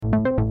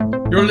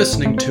You're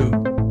listening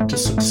to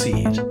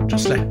Succeed,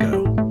 Just Let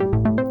Go,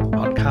 a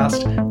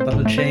podcast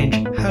that'll change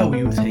how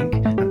you think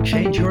and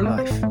change your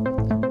life.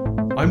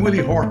 I'm Willie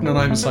Horton and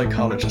I'm a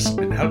psychologist,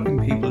 been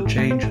helping people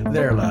change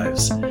their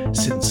lives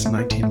since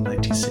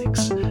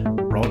 1996.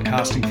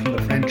 Broadcasting from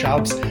the French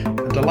Alps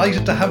and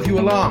delighted to have you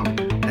along.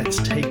 Let's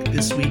take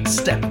this week's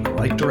step in the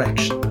right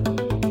direction.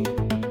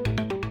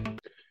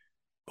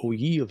 O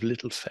ye of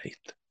little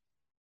faith.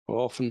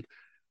 Often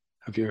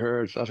have you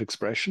heard that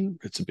expression?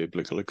 It's a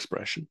biblical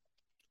expression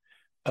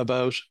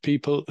about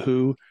people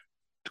who,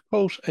 to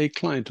quote a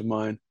client of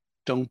mine,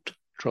 don't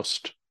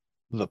trust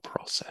the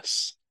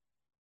process.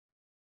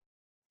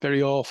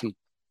 Very often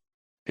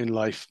in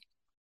life,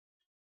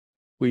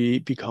 we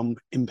become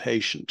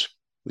impatient,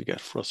 we get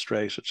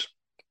frustrated,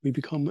 we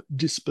become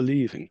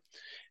disbelieving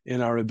in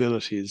our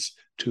abilities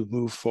to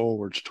move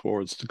forward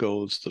towards the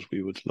goals that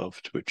we would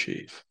love to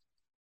achieve.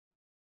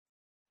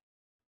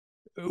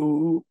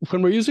 When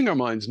we're using our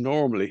minds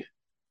normally,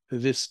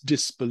 this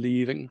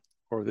disbelieving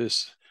or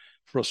this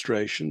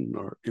frustration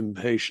or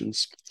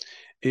impatience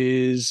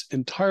is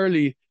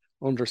entirely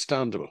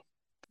understandable.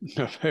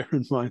 Now, bear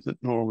in mind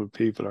that normal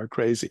people are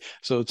crazy,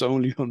 so it's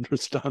only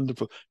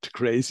understandable to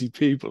crazy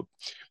people.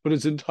 But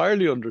it's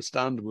entirely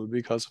understandable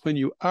because when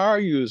you are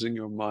using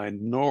your mind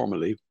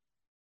normally,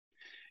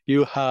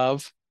 you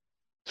have,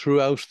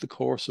 throughout the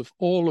course of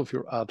all of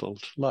your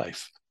adult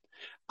life,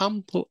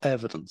 ample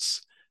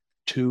evidence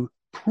to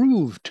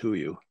prove to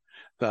you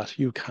that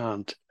you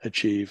can't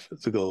achieve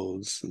the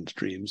goals and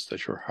dreams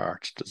that your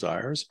heart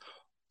desires,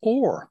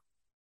 or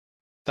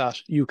that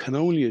you can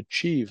only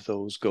achieve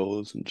those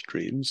goals and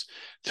dreams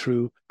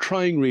through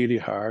trying really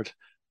hard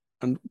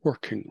and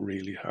working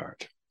really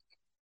hard.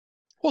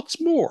 What's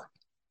more,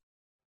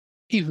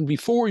 even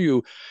before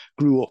you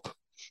grew up,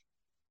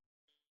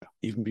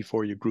 even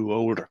before you grew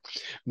older,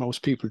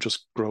 most people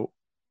just grow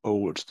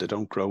old, they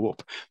don't grow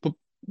up. But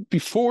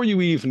before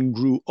you even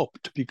grew up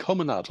to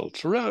become an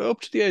adult, around up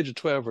to the age of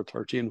 12 or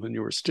 13 when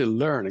you were still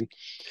learning,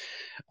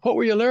 what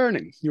were you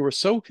learning? You were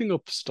soaking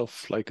up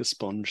stuff like a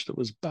sponge that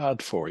was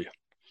bad for you.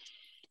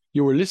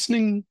 You were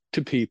listening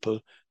to people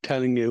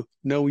telling you,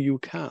 no, you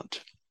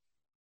can't.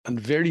 And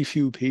very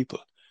few people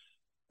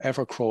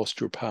ever crossed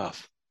your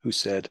path who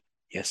said,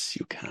 yes,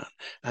 you can.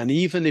 And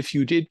even if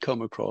you did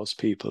come across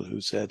people who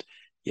said,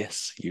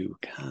 yes, you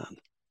can,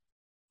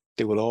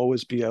 they will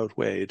always be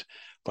outweighed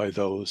by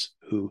those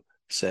who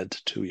said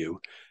to you,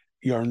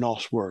 you're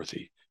not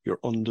worthy, you're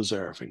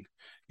undeserving,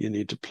 you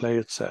need to play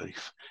it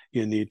safe,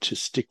 you need to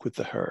stick with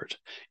the herd,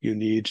 you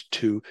need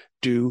to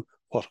do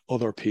what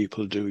other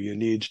people do, you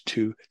need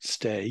to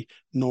stay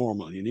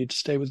normal, you need to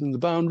stay within the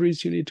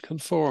boundaries, you need to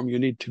conform, you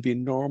need to be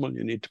normal,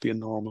 you need to be a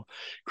normal,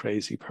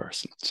 crazy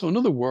person. So in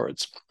other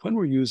words, when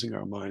we're using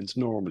our minds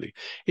normally,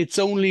 it's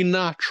only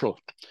natural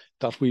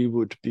that we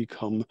would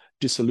become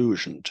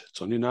disillusioned.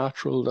 It's only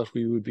natural that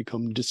we would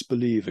become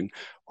disbelieving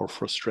or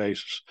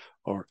frustrated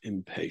or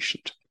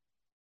impatient.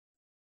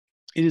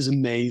 It is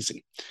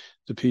amazing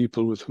the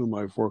people with whom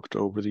I've worked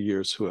over the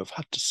years who have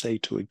had to say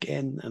to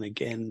again and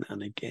again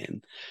and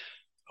again,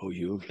 oh,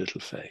 you have little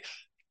faith.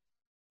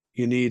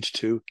 You need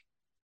to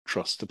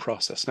trust the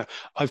process. Now,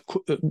 I've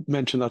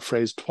mentioned that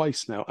phrase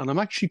twice now, and I'm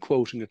actually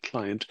quoting a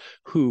client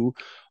who,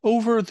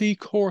 over the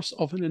course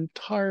of an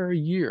entire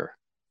year,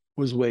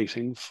 was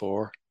waiting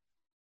for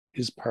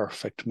his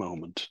perfect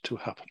moment to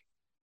happen.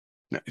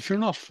 Now, if you're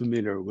not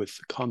familiar with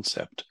the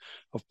concept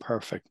of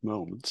perfect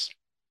moments,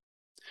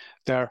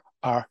 there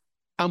are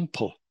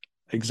ample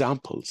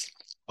examples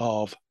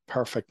of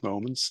perfect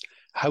moments,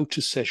 how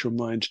to set your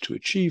mind to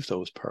achieve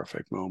those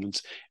perfect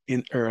moments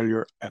in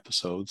earlier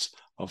episodes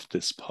of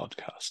this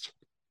podcast.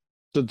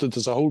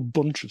 There's a whole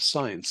bunch of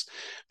science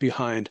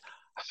behind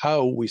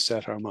how we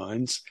set our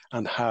minds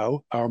and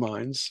how our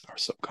minds, our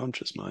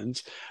subconscious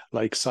minds,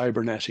 like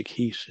cybernetic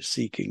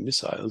heat-seeking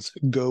missiles,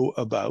 go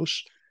about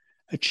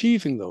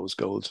achieving those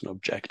goals and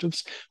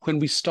objectives when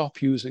we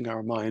stop using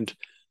our mind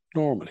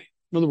normally.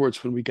 In other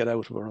words, when we get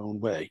out of our own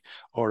way,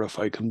 or if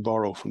I can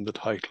borrow from the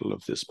title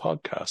of this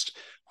podcast,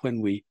 when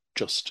we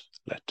just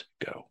let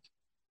go.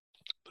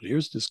 But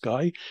here's this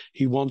guy,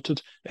 he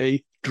wanted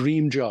a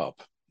dream job.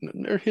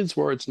 They're his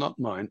words, not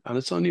mine, and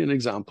it's only an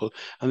example,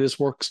 and this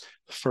works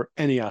for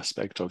any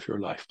aspect of your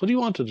life. But he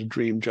wanted a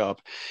dream job.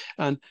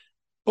 And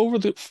over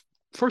the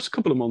first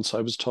couple of months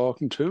I was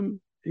talking to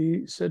him,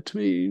 he said to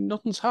me,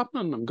 nothing's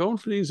happening. I'm going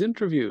for these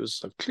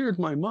interviews. I've cleared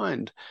my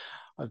mind.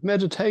 I've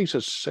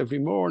meditated every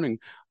morning.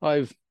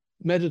 I've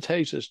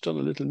meditated, done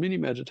a little mini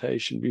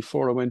meditation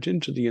before I went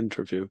into the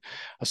interview.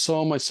 I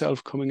saw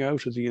myself coming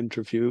out of the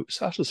interview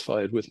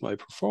satisfied with my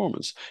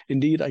performance.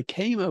 Indeed, I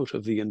came out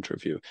of the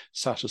interview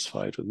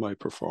satisfied with my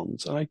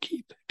performance, and I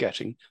keep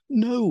getting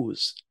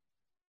no's.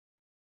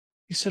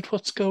 He said,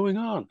 what's going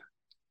on?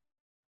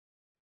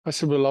 I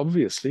said, well,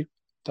 obviously,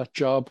 that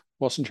job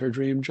wasn't your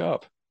dream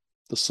job.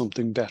 There's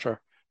something better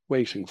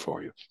waiting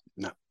for you.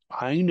 Now,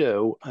 I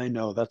know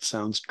that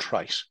sounds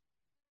trite,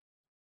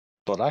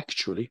 but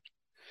actually,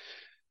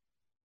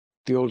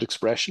 the old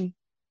expression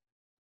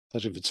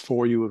that if it's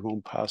for you, it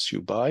won't pass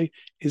you by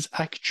is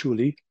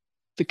actually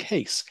the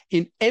case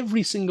in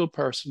every single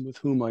person with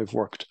whom I've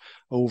worked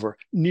over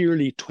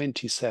nearly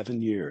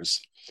 27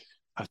 years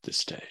at this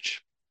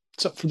stage.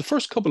 So for the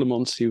first couple of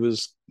months, he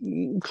was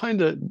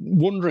kind of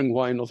wondering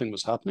why nothing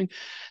was happening.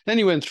 Then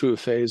he went through a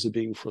phase of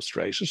being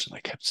frustrated. And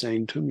I kept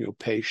saying to him, you know,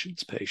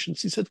 patience,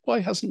 patience. He said, why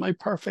hasn't my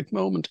perfect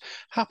moment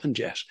happened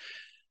yet?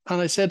 And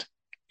I said,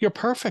 your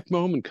perfect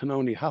moment can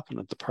only happen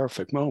at the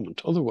perfect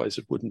moment. Otherwise,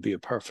 it wouldn't be a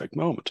perfect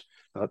moment.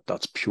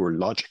 That's pure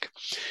logic.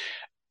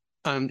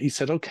 And he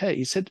said, okay.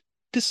 He said,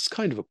 this is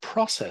kind of a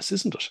process,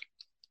 isn't it?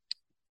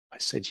 I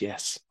said,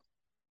 yes.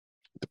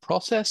 The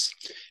process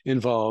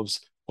involves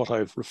what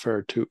I've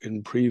referred to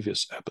in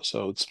previous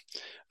episodes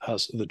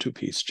as the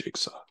two-piece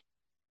jigsaw.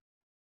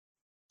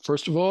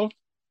 First of all,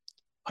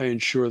 I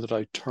ensure that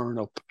I turn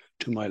up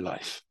to my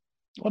life.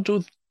 What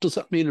does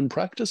that mean in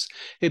practice?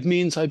 It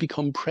means I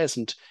become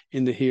present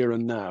in the here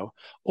and now,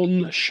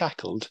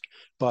 unshackled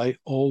by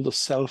all the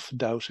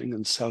self-doubting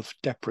and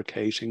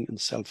self-deprecating and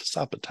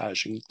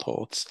self-sabotaging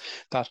thoughts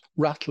that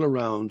rattle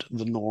around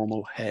the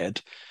normal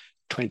head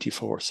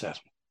 24/7.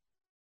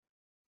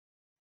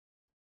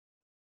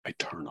 I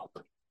turn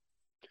up.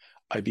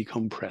 I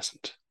become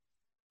present.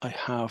 I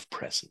have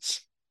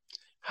presence.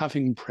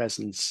 Having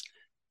presence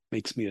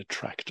makes me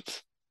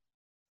attractive.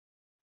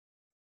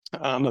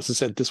 And as I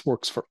said, this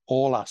works for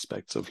all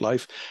aspects of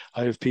life.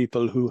 I have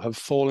people who have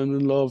fallen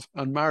in love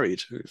and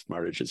married, if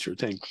marriage is your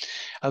thing,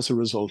 as a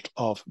result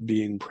of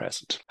being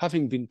present,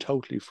 having been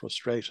totally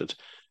frustrated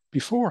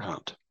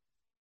beforehand.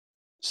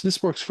 So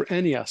this works for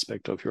any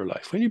aspect of your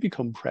life. When you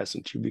become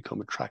present, you become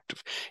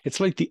attractive.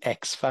 It's like the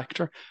X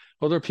factor.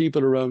 Other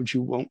people around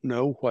you won't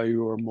know why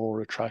you are more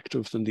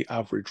attractive than the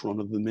average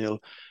run-of-the-mill,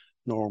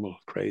 normal,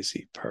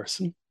 crazy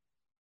person.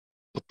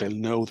 But they'll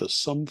know there's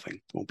something,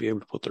 won't be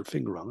able to put their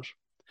finger on it.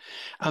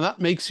 And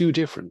that makes you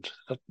different.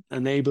 That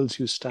enables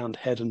you to stand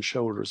head and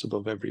shoulders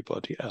above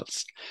everybody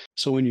else.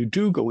 So when you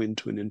do go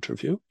into an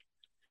interview,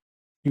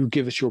 you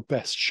give it your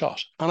best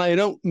shot. And I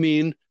don't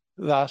mean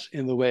that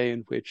in the way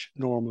in which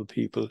normal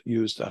people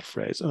use that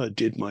phrase, oh, I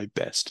did my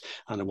best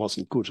and it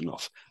wasn't good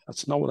enough.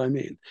 That's not what I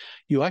mean.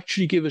 You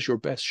actually give it your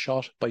best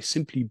shot by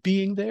simply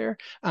being there.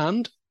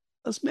 And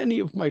as many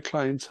of my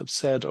clients have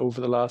said over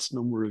the last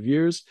number of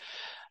years,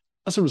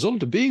 as a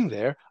result of being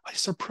there, I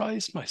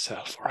surprised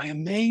myself or I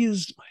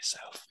amazed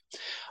myself.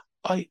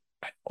 I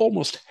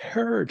almost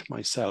heard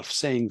myself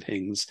saying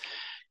things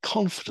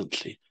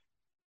confidently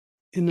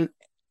in an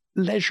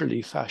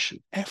leisurely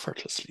fashion,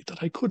 effortlessly,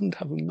 that I couldn't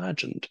have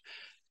imagined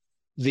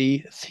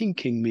the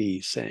thinking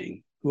me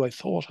saying who I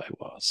thought I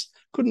was.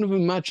 Couldn't have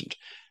imagined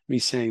me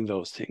saying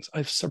those things.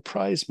 I've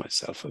surprised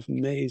myself. I've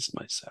amazed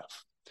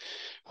myself.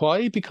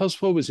 Why?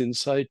 Because what was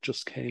inside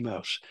just came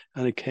out,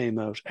 and it came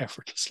out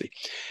effortlessly.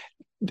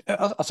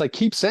 As I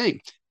keep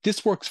saying,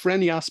 this works for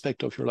any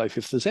aspect of your life.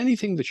 If there's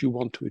anything that you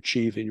want to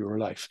achieve in your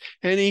life,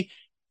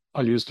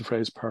 I'll use the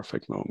phrase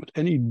perfect moment,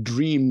 any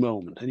dream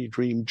moment, any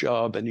dream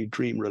job, any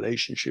dream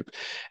relationship,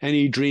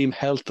 any dream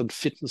health and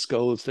fitness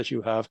goals that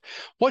you have,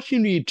 what you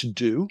need to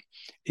do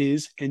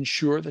is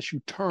ensure that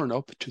you turn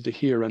up to the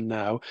here and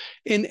now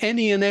in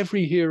any and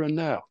every here and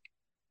now.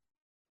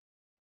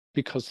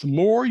 Because the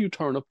more you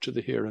turn up to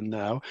the here and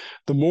now,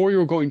 the more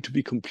you're going to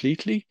be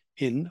completely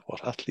in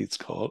what athletes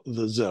call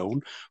the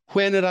zone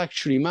when it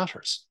actually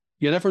matters.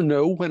 You never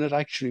know when it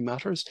actually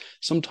matters.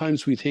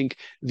 Sometimes we think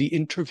the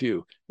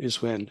interview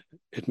is when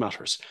it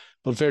matters,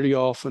 but very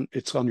often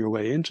it's on your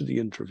way into the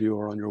interview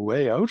or on your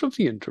way out of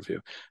the interview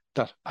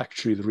that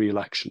actually the real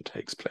action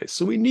takes place.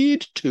 So we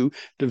need to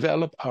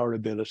develop our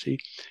ability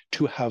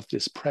to have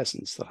this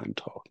presence that I'm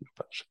talking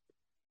about.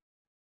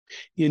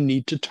 You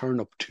need to turn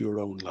up to your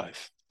own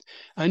life,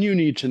 and you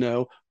need to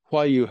know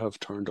why you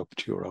have turned up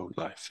to your own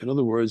life. In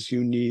other words,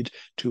 you need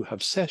to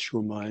have set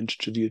your mind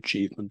to the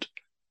achievement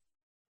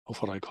of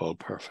what I call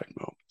perfect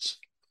moments.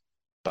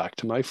 Back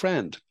to my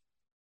friend.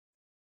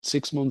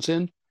 6 months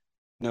in,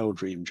 no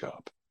dream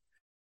job.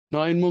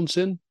 9 months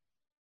in,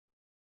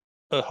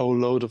 a whole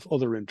load of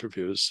other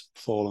interviews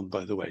fallen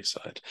by the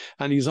wayside.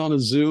 And he's on a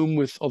Zoom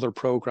with other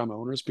program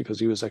owners because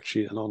he was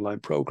actually an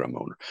online program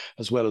owner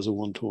as well as a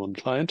one-to-one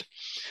client.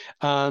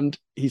 And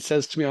he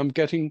says to me,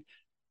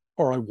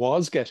 I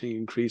was getting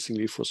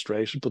increasingly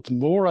frustrated, but the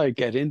more I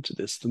get into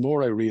this, the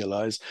more I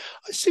realize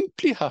I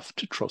simply have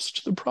to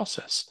trust the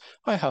process.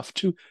 I have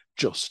to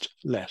just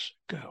let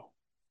go.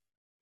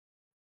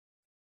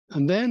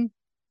 And then,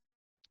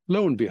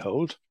 lo and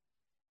behold,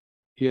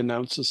 he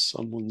announces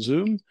on one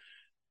Zoom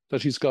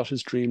that he's got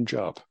his dream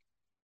job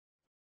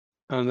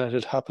and that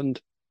it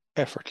happened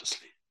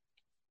effortlessly.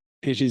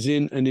 It is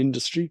in an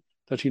industry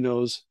that he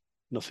knows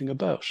nothing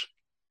about.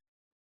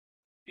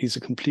 He's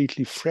a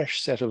completely fresh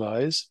set of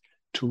eyes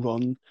to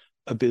run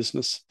a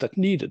business that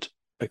needed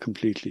a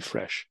completely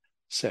fresh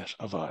set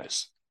of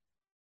eyes.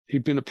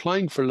 He'd been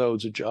applying for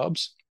loads of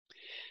jobs,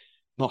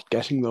 not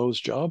getting those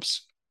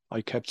jobs.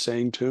 I kept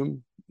saying to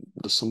him,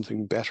 there's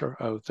something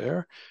better out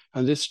there.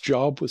 And this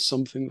job was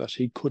something that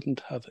he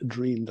couldn't have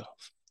dreamed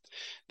of.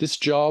 This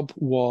job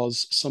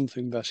was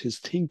something that his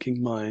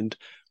thinking mind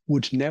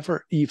would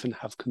never even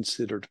have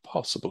considered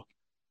possible,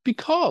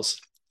 because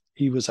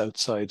he was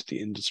outside the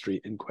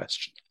industry in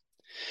question.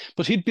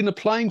 But he'd been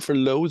applying for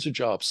loads of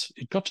jobs.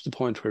 It got to the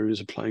point where he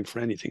was applying for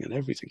anything and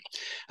everything.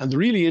 And the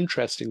really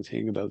interesting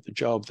thing about the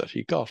job that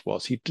he got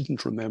was he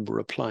didn't remember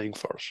applying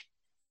for it.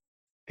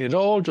 It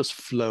all just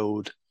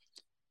flowed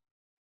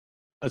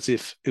as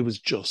if it was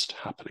just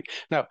happening.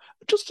 Now,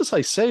 just as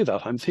I say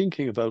that, I'm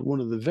thinking about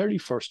one of the very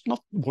first,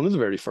 not one of the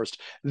very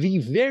first, the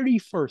very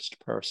first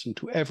person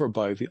to ever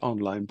buy the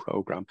online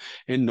program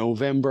in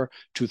November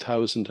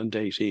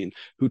 2018,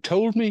 who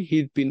told me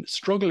he'd been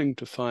struggling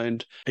to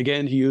find,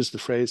 again, he used the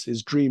phrase,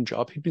 his dream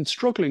job. He'd been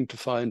struggling to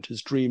find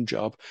his dream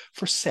job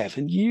for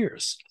 7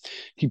 years.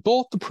 He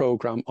bought the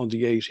program on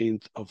the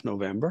 18th of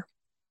November,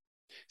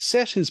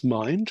 set his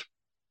mind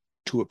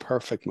to a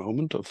perfect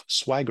moment of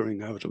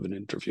swaggering out of an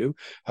interview,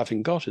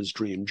 having got his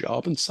dream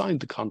job, and signed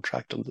the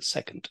contract on the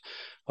 2nd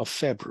of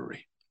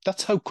February.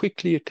 That's how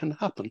quickly it can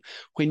happen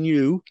when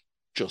you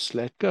just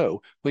let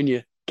go, when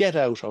you get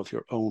out of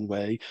your own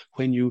way,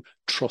 when you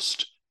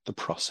trust the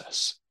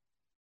process.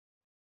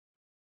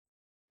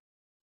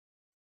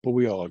 But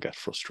we all get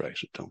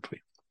frustrated, don't we?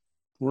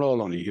 We're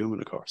all only human,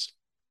 of course.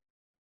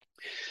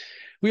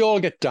 We all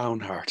get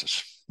downhearted.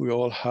 We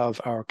all have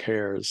our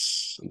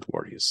cares and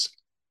worries.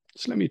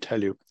 So let me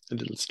tell you a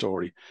little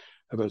story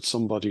about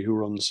somebody who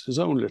runs his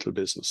own little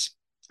business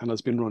and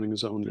has been running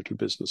his own little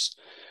business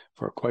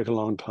for quite a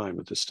long time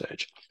at this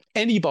stage.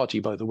 Anybody,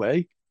 by the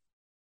way,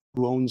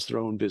 who owns their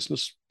own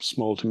business,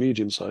 small to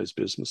medium-sized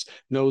business,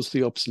 knows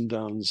the ups and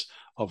downs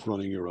of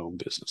running your own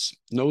business,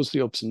 knows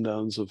the ups and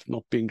downs of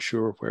not being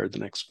sure where the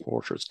next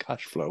quarter's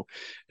cash flow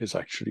is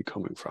actually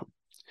coming from.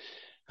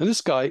 And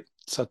this guy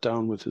sat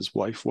down with his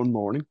wife one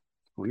morning,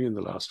 only in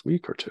the last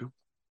week or two,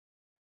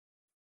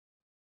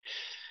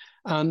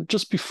 and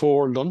just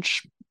before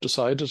lunch,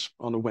 decided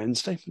on a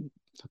Wednesday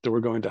that they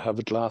were going to have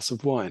a glass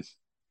of wine,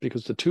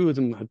 because the two of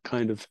them had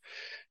kind of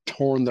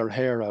torn their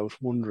hair out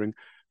wondering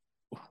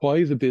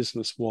why the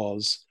business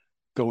was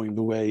going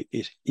the way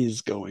it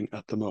is going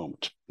at the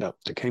moment. Now,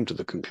 they came to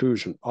the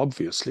conclusion,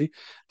 obviously,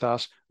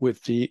 that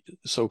with the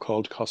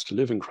so-called cost of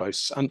living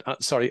crisis, and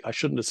sorry, I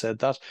shouldn't have said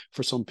that.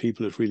 For some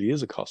people, it really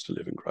is a cost of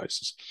living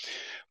crisis.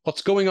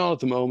 What's going on at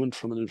the moment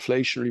from an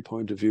inflationary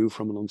point of view,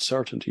 from an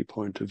uncertainty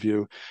point of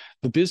view,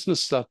 the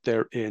business that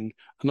they're in,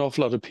 an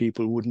awful lot of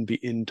people wouldn't be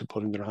into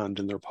putting their hand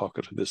in their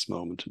pocket at this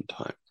moment in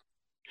time.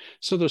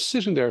 So they're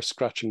sitting there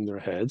scratching their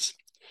heads,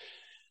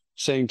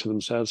 saying to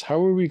themselves,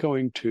 how are we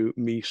going to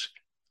meet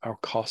our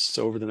costs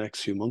over the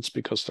next few months,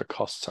 because their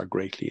costs are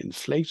greatly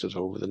inflated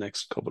over the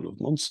next couple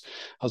of months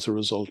as a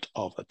result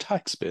of a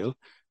tax bill,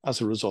 as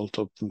a result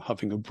of them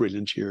having a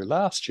brilliant year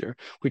last year,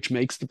 which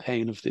makes the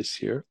pain of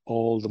this year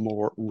all the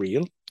more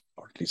real,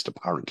 or at least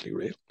apparently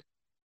real.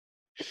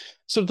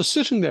 So they're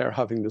sitting there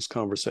having this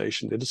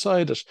conversation. They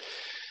decide at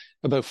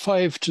about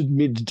 5 to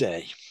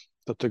midday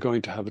that they're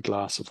going to have a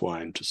glass of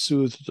wine to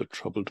soothe their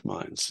troubled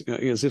minds,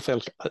 as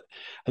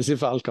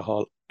if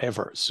alcohol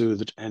ever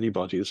soothed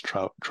anybody's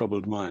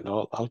troubled mind.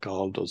 All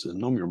alcohol does is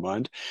numb your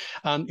mind.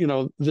 And,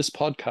 this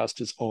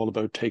podcast is all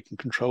about taking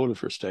control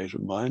of your state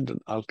of mind, and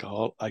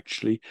alcohol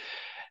actually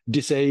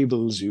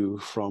disables you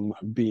from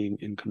being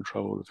in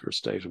control of your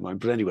state of mind.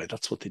 But anyway,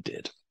 that's what they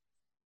did.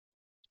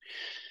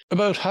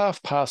 About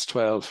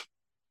 12:30,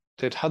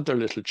 they'd had their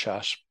little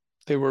chat.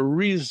 They were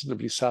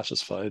reasonably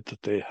satisfied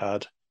that they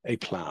had a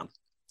plan.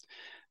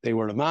 They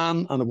were a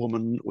man and a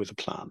woman with a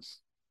plan.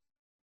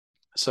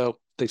 So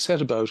they set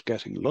about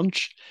getting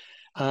lunch,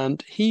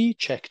 and he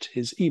checked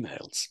his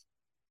emails.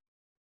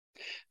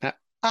 Now,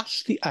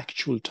 at the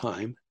actual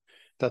time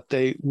that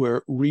they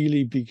were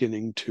really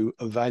beginning to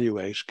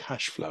evaluate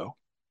cash flow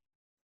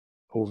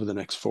over the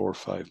next 4 or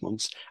 5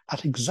 months,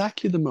 at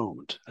exactly the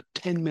moment, at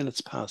 10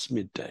 minutes past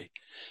midday,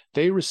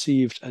 they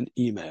received an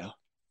email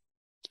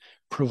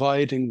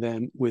providing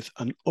them with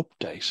an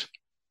update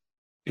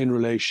in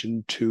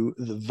relation to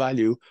the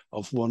value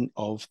of one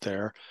of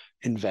their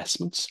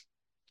investments,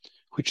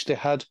 which they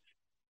had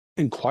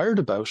inquired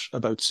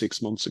about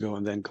 6 months ago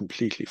and then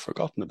completely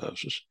forgotten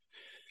about it.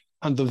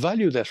 And the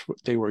value that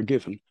they were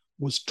given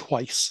was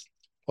twice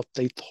what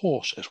they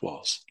thought it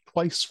was,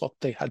 twice what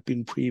they had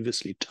been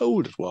previously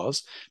told it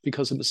was,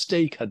 because a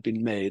mistake had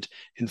been made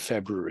in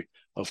February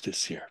of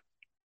this year.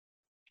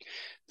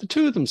 The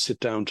two of them sit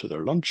down to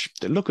their lunch,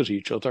 they look at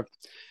each other,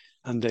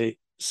 and they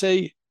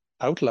say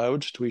out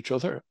loud to each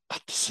other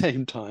at the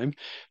same time,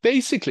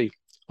 basically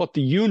what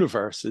the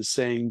universe is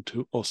saying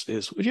to us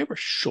is, would you ever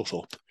shut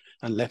up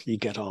and let me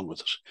get on with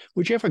it?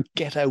 Would you ever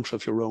get out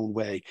of your own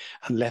way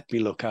and let me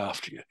look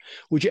after you?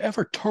 Would you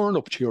ever turn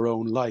up to your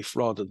own life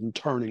rather than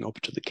turning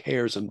up to the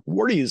cares and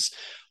worries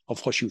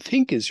of what you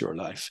think is your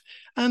life,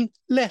 and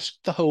let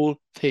the whole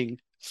thing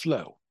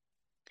flow?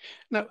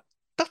 Now,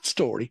 that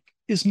story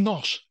is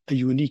not a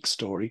unique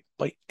story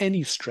by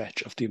any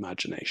stretch of the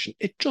imagination.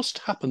 It just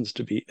happens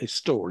to be a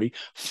story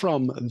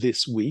from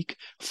this week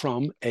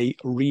from a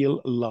real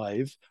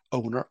live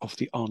owner of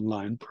the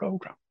online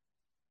program.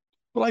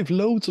 Well, I've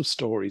loads of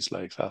stories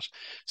like that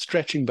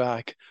stretching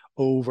back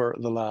over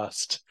the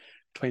last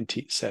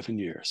 27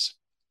 years.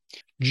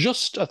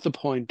 Just at the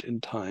point in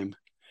time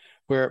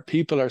where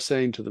people are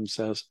saying to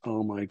themselves,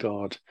 oh my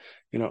God,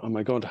 am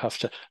I going to have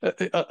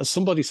to,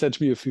 somebody said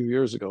to me a few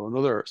years ago,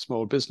 another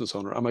small business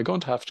owner, am I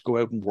going to have to go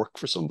out and work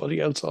for somebody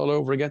else all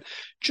over again?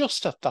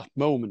 Just at that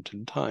moment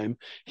in time,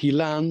 he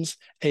lands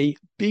a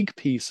big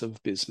piece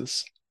of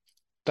business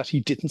that he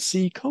didn't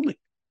see coming.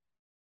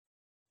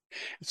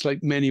 It's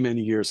like many,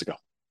 many years ago.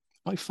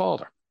 My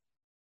father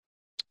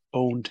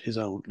owned his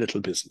own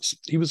little business.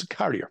 He was a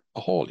carrier,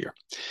 a haulier,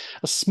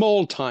 a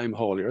small time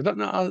haulier.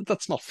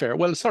 That's not fair.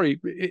 Well, sorry,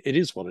 it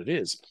is what it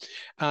is.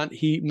 And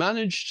he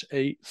managed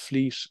a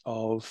fleet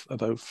of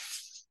about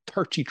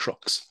 30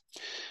 trucks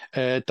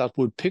that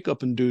would pick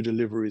up and do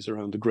deliveries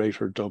around the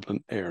greater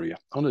Dublin area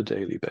on a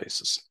daily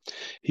basis.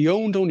 He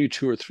owned only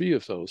 2 or 3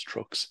 of those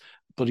trucks,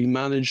 but he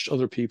managed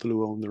other people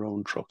who owned their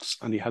own trucks,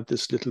 and he had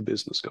this little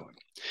business going.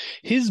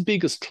 His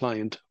biggest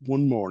client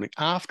one morning,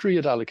 after he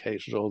had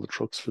allocated all the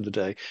trucks for the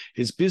day,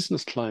 his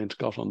business client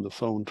got on the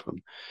phone to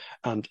him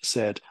and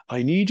said,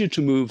 I need you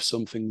to move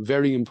something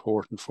very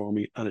important for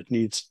me, and it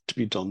needs to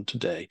be done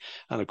today.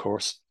 And of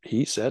course,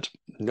 he said,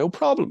 no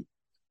problem.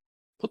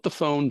 Put the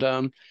phone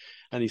down,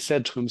 and he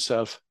said to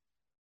himself,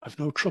 I've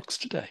no trucks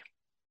today.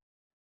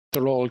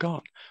 They're all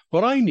gone.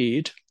 What I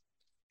need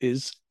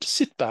is to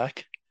sit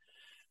back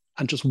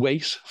and just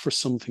wait for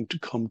something to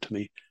come to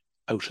me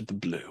out of the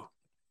blue.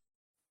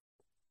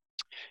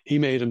 He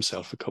made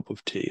himself a cup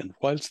of tea, and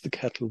whilst the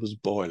kettle was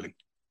boiling,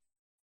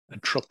 a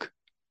truck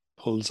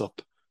pulls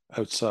up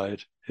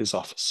outside his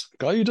office.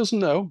 A guy he doesn't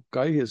know, a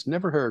guy he has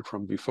never heard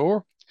from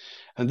before.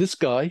 And this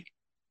guy,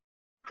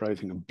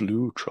 driving a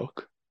blue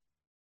truck,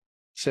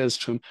 says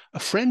to him, a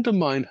friend of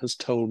mine has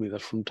told me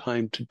that from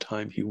time to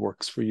time he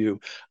works for you,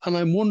 and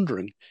I'm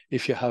wondering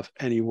if you have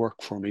any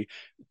work for me.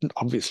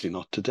 Obviously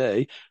not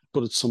today,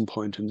 but at some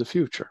point in the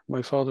future.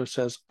 My father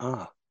says,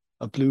 a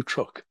blue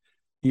truck.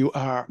 You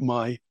are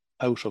my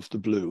out of the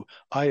blue.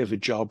 I have a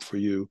job for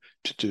you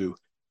to do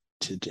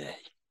today.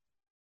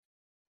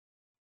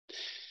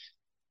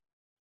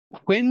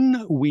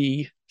 When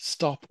we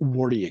stop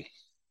worrying,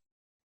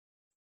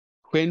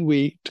 when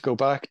we, to go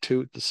back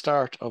to the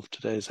start of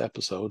today's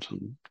episode,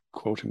 and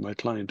quoting my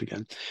client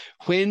again,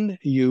 when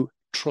you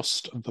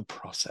trust the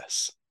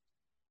process,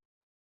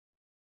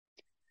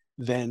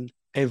 then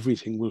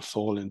everything will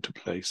fall into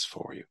place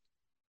for you.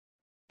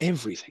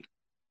 Everything.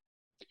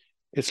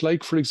 It's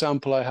like, for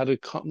example, I had a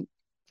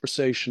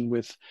conversation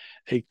with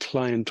a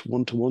client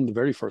one-to-one, the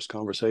very first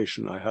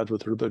conversation I had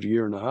with her about 1.5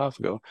 years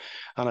ago.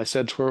 And I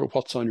said to her,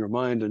 what's on your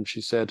mind? And she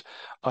said,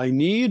 I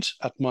need,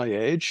 at my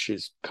age,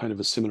 she's kind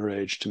of a similar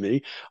age to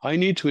me, I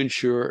need to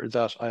ensure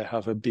that I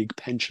have a big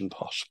pension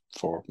pot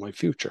for my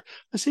future.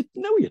 I said,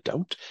 no, you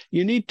don't.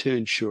 You need to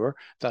ensure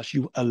that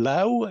you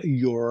allow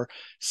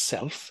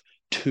yourself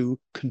to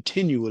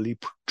continually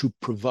to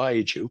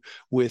provide you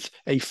with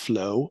a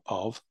flow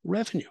of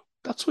revenue.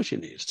 That's what you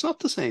need. It's not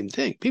the same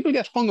thing. People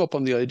get hung up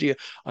on the idea,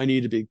 I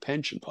need a big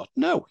pension pot.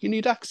 No, you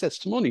need access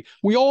to money.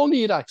 We all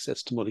need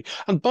access to money.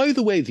 And by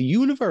the way, the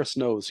universe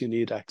knows you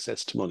need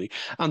access to money.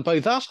 And by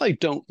that, I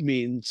don't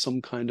mean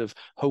some kind of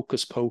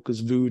hocus pocus,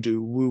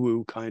 voodoo,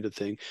 woo-woo kind of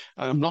thing.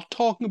 I'm not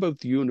talking about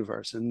the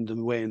universe in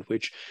the way in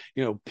which,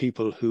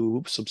 people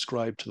who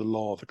subscribe to the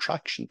law of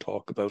attraction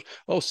talk about,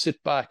 oh,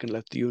 sit back and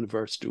let the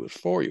universe do it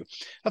for you.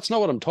 That's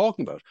not what I'm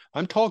talking about.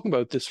 I'm talking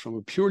about this from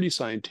a purely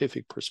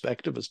scientific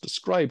perspective as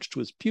described to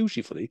us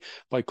beautifully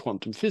by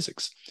quantum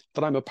physics,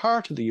 that I'm a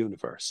part of the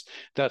universe,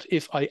 that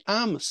if I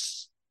am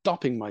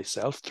stopping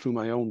myself through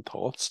my own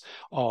thoughts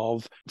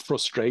of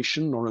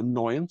frustration or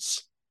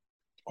annoyance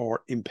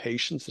or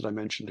impatience that I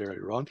mentioned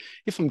earlier on,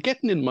 if I'm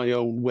getting in my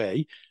own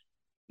way,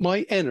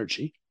 my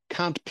energy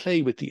can't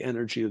play with the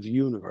energy of the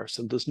universe,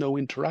 and there's no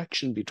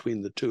interaction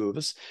between the two of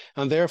us,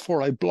 and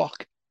therefore I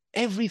block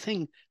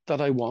everything that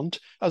I want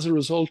as a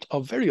result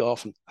of very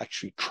often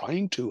actually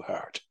trying too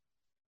hard.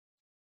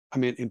 I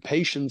mean,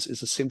 impatience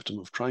is a symptom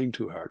of trying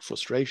too hard.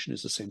 Frustration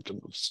is a symptom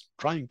of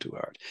trying too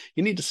hard.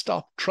 You need to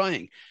stop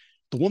trying.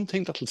 The one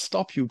thing that will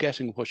stop you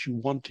getting what you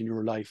want in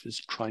your life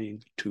is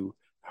trying too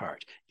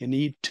hard. You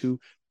need to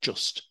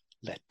just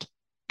let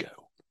go.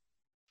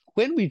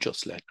 When we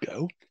just let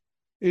go,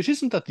 it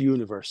isn't that the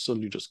universe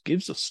suddenly just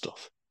gives us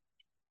stuff.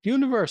 The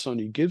universe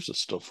only gives us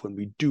stuff when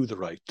we do the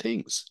right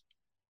things.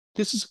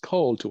 This is a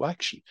call to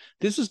action.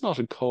 This is not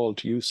a call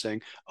to you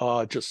saying,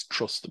 just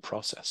trust the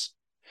process.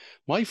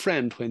 My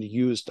friend, when he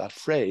used that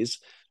phrase,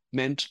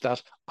 meant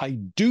that I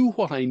do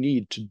what I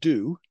need to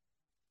do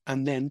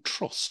and then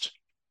trust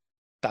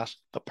that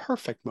the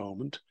perfect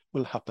moment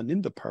will happen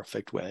in the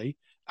perfect way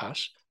at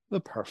the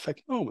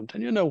perfect moment.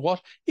 And you know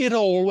what? It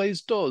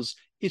always does.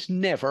 It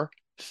never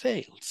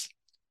fails.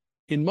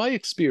 In my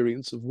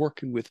experience of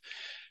working with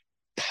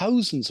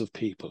thousands of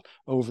people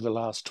over the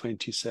last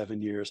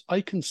 27 years, I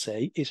can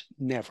say it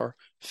never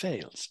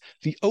fails.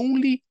 The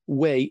only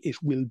way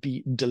it will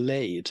be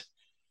delayed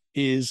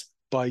is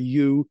by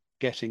you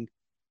getting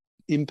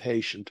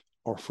impatient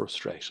or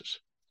frustrated.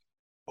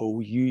 O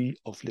ye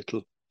of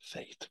little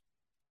faith.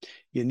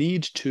 You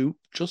need to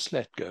just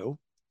let go,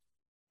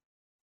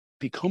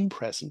 become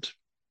present,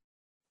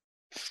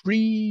 free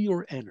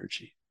your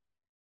energy,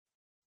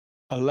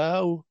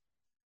 Allow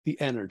the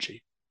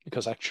energy,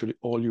 because actually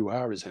all you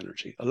are is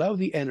energy. Allow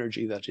the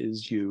energy that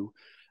is you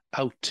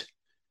out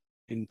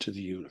into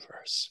the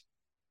universe.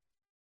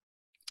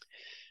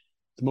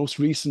 The most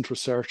recent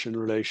research in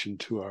relation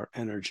to our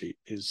energy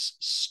is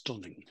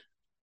stunning.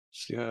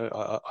 See,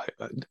 the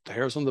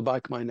hairs on the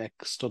back of my neck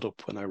stood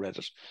up when I read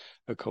it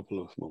a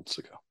couple of months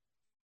ago.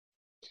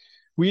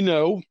 We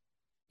know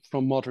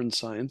from modern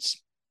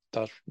science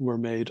that we're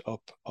made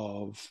up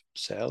of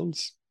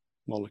cells,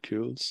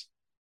 molecules,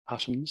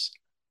 atoms,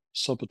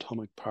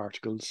 subatomic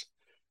particles,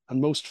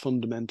 and most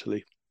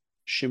fundamentally,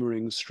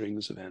 shimmering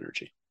strings of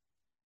energy.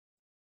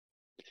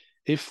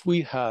 If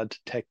we had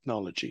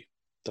technology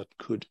that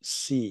could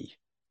see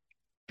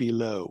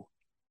below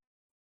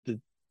the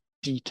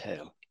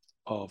detail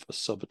of a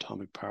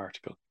subatomic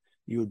particle,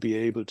 you would be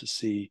able to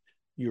see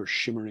your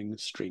shimmering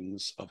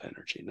strings of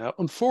energy. Now,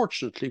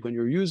 unfortunately, when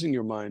you're using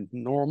your mind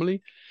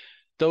normally,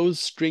 those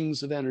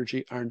strings of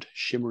energy aren't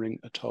shimmering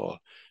at all.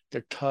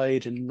 They're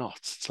tied in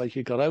knots. It's like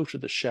you got out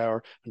of the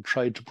shower and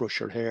tried to brush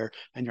your hair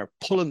and you're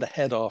pulling the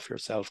head off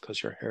yourself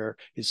because your hair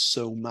is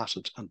so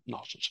matted and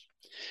knotted.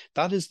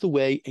 That is the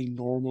way a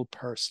normal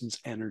person's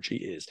energy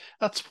is.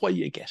 That's why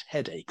you get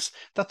headaches.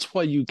 That's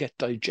why you get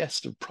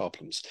digestive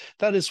problems.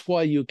 That is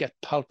why you get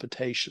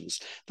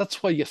palpitations.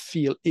 That's why you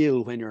feel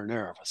ill when you're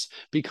nervous,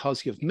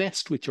 because you've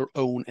messed with your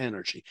own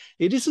energy.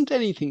 It isn't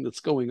anything that's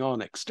going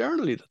on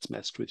externally that's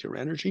messed with your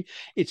energy.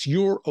 It's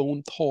your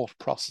own thought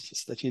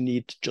processes that you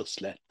need to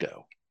just let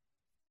go.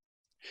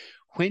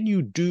 When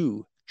you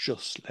do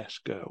just let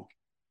go,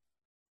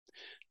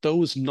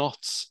 those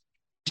knots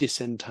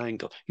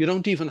disentangle. You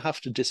don't even have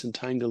to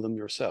disentangle them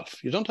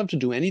yourself. You don't have to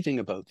do anything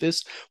about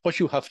this. What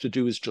you have to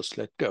do is just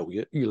let go.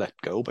 You let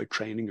go by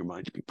training your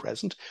mind to be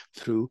present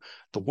through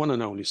the one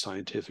and only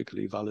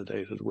scientifically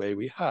validated way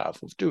we have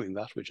of doing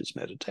that, which is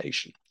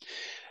meditation.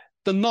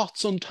 The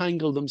knots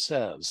untangle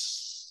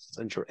themselves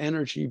and your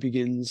energy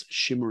begins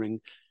shimmering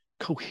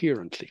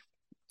coherently.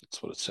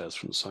 That's what it says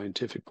from a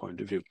scientific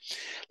point of view.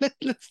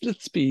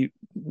 Let's be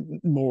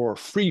more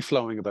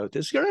free-flowing about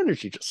this. Your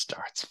energy just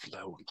starts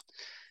flowing.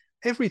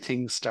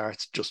 Everything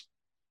starts just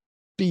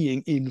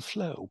being in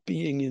flow,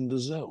 being in the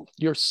zone.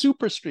 Your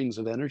super strings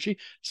of energy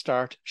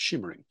start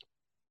shimmering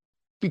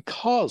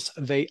because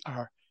they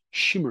are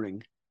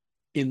shimmering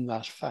in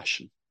that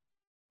fashion.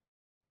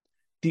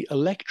 The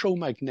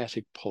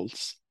electromagnetic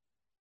pulse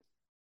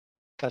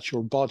that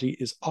your body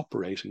is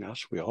operating at,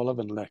 we all have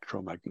an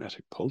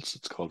electromagnetic pulse,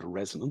 it's called a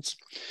resonance.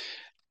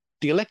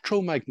 The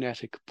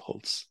electromagnetic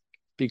pulse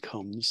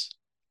becomes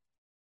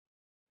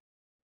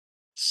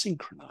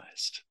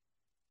synchronized.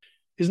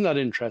 Isn't that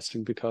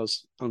interesting?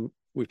 Because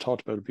we've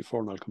talked about it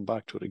before and I'll come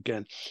back to it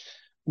again.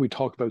 We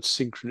talk about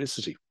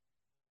synchronicity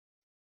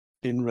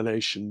in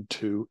relation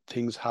to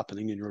things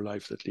happening in your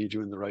life that lead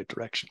you in the right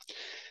direction.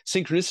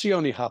 Synchronicity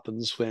only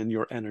happens when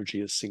your energy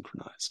is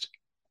synchronized.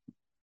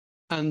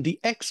 And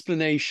the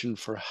explanation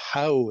for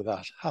how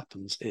that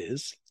happens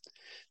is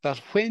that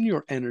when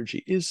your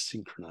energy is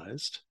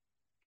synchronized,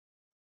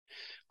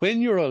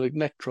 when your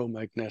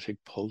electromagnetic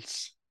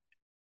pulse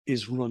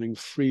is running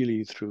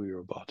freely through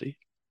your body,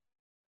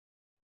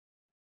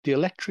 the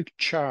electric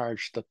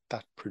charge that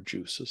that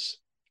produces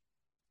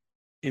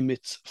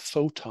emits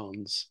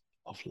photons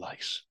of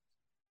light.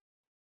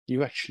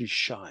 You actually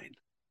shine.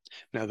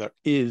 Now, there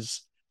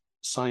is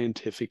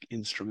scientific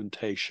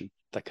instrumentation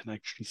that can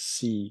actually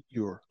see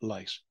your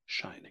light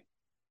shining.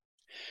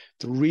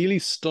 The really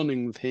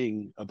stunning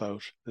thing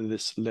about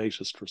this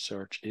latest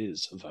research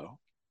is, though,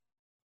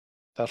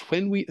 that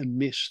when we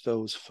emit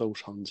those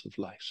photons of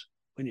light,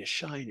 when you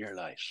shine your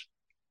light,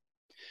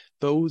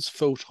 those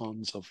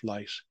photons of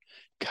light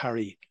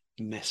carry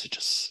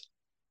messages.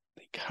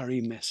 They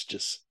carry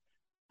messages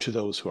to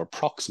those who are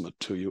proximate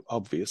to you,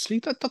 obviously.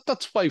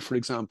 That's why, for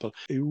example,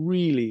 a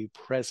really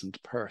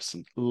present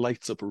person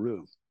lights up a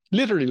room,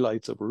 literally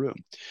lights up a room.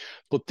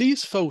 But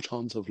these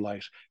photons of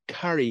light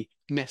carry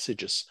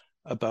messages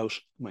about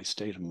my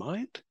state of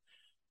mind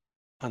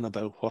and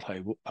about what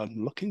I'm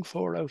looking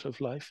for out of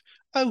life,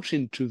 out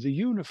into the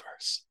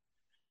universe.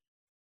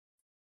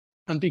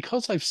 And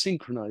because I've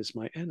synchronized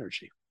my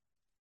energy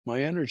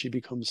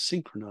becomes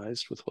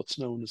synchronized with what's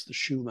known as the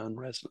Schumann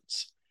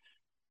resonance,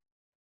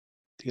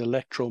 the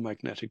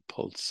electromagnetic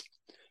pulse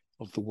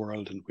of the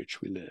world in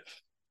which we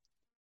live.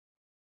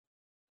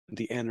 And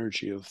the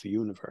energy of the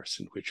universe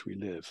in which we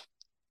live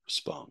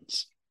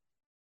responds.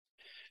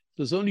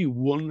 There's only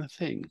one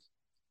thing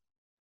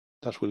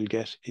that will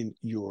get in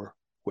your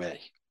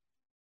way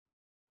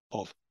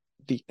of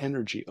the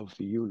energy of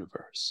the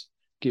universe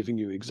giving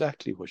you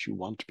exactly what you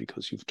want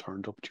because you've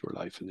turned up to your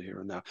life in the here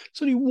and now.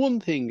 It's only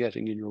one thing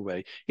getting in your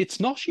way. It's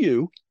not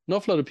you. An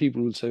awful lot of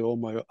people will say,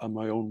 oh, I'm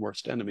my own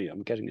worst enemy.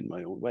 I'm getting in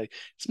my own way.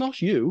 It's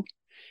not you.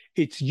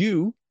 It's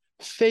you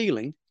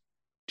failing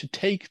to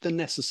take the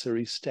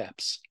necessary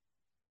steps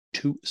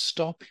to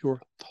stop your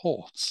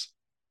thoughts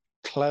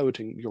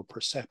clouding your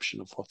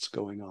perception of what's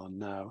going on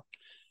now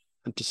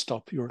and to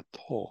stop your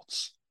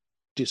thoughts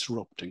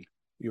disrupting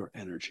your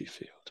energy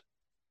field.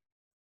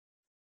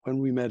 When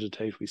we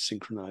meditate, we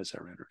synchronize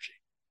our energy.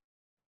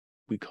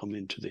 we come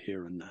into the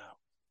here and now.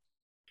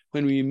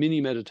 When we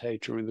mini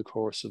meditate during the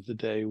course of the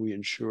day, we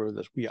ensure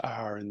that we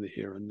are in the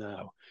here and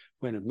now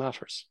when it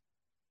matters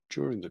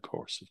during the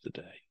course of the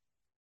day.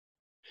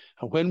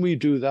 And when we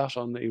do that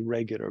on a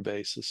regular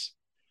basis,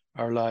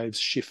 our lives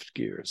shift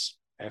gears,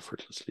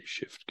 effortlessly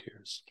shift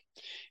gears,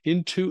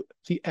 into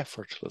the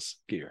effortless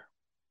gear.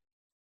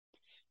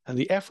 And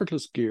the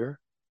effortless gear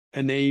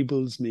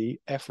enables me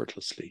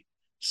effortlessly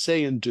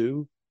say and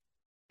do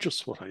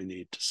just what I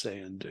need to say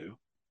and do,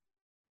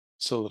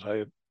 so that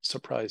I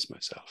surprise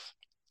myself,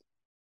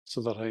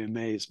 so that I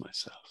amaze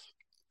myself,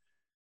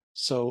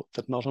 so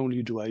that not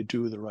only do I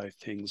do the right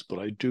things, but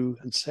I do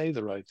and say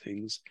the right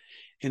things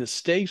in a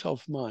state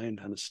of mind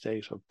and a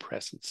state of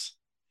presence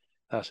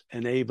that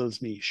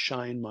enables me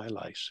shine my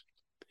light,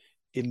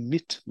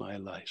 emit my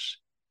light,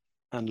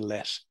 and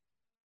let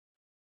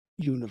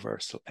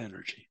universal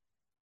energy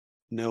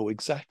know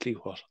exactly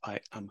what I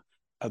am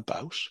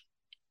about,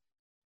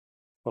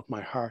 what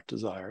my heart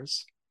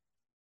desires,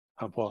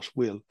 and what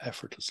will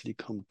effortlessly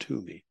come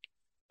to me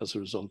as a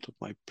result of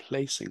my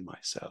placing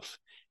myself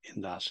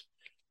in that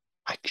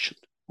action,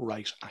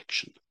 right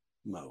action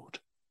mode.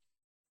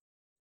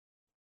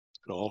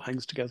 It all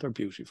hangs together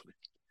beautifully.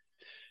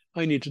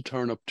 I need to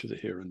turn up to the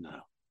here and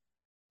now.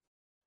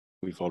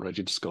 We've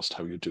already discussed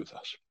how you do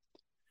that.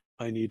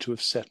 I need to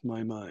have set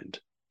my mind.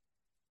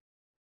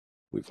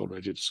 We've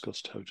already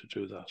discussed how to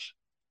do that.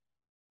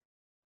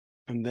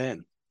 And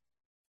then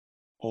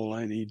all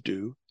I need to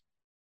do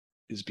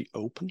is be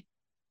open,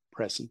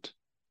 present,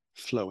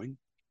 flowing,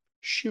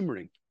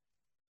 shimmering,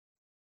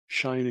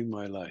 shining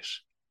my light,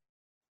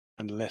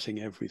 and letting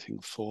everything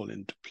fall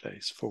into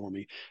place for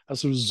me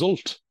as a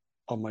result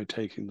of my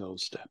taking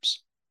those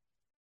steps.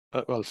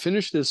 I'll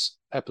finish this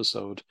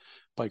episode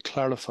by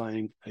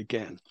clarifying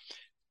again.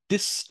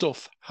 This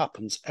stuff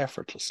happens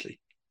effortlessly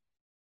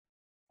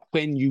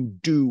when you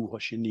do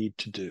what you need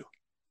to do.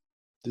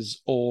 This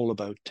is all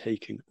about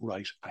taking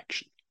right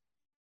action.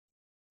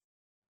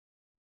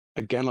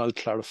 Again, I'll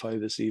clarify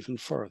this even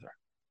further.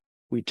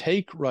 We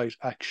take right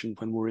action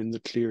when we're in the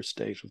clear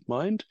state of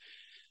mind.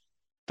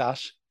 That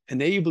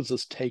enables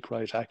us to take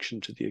right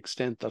action to the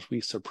extent that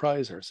we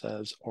surprise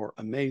ourselves or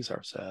amaze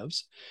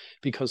ourselves,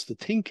 because the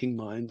thinking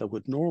mind that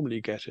would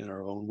normally get in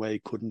our own way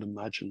couldn't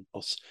imagine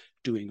us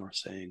doing or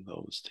saying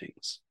those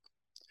things.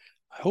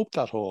 I hope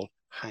that all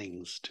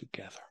hangs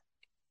together.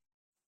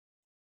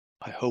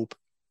 I hope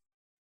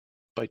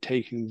by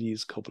taking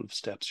these couple of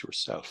steps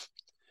yourself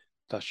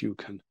that you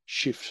can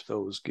shift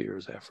those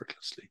gears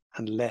effortlessly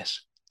and let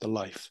the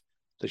life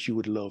that you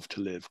would love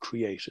to live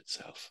create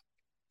itself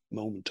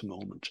moment to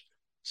moment,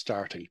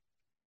 starting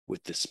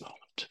with this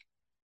moment.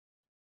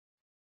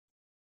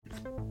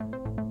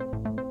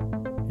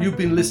 You've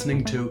been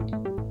listening to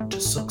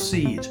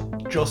Succeed,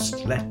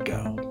 Just Let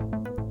Go.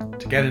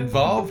 To get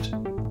involved,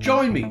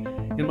 join me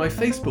in my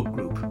Facebook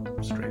group,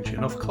 strangely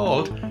enough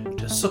called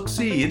To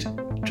Succeed,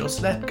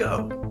 Just Let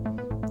Go.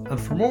 And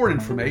for more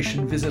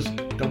information, visit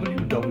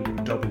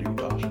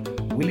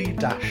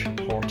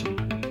www.willie-horton.com.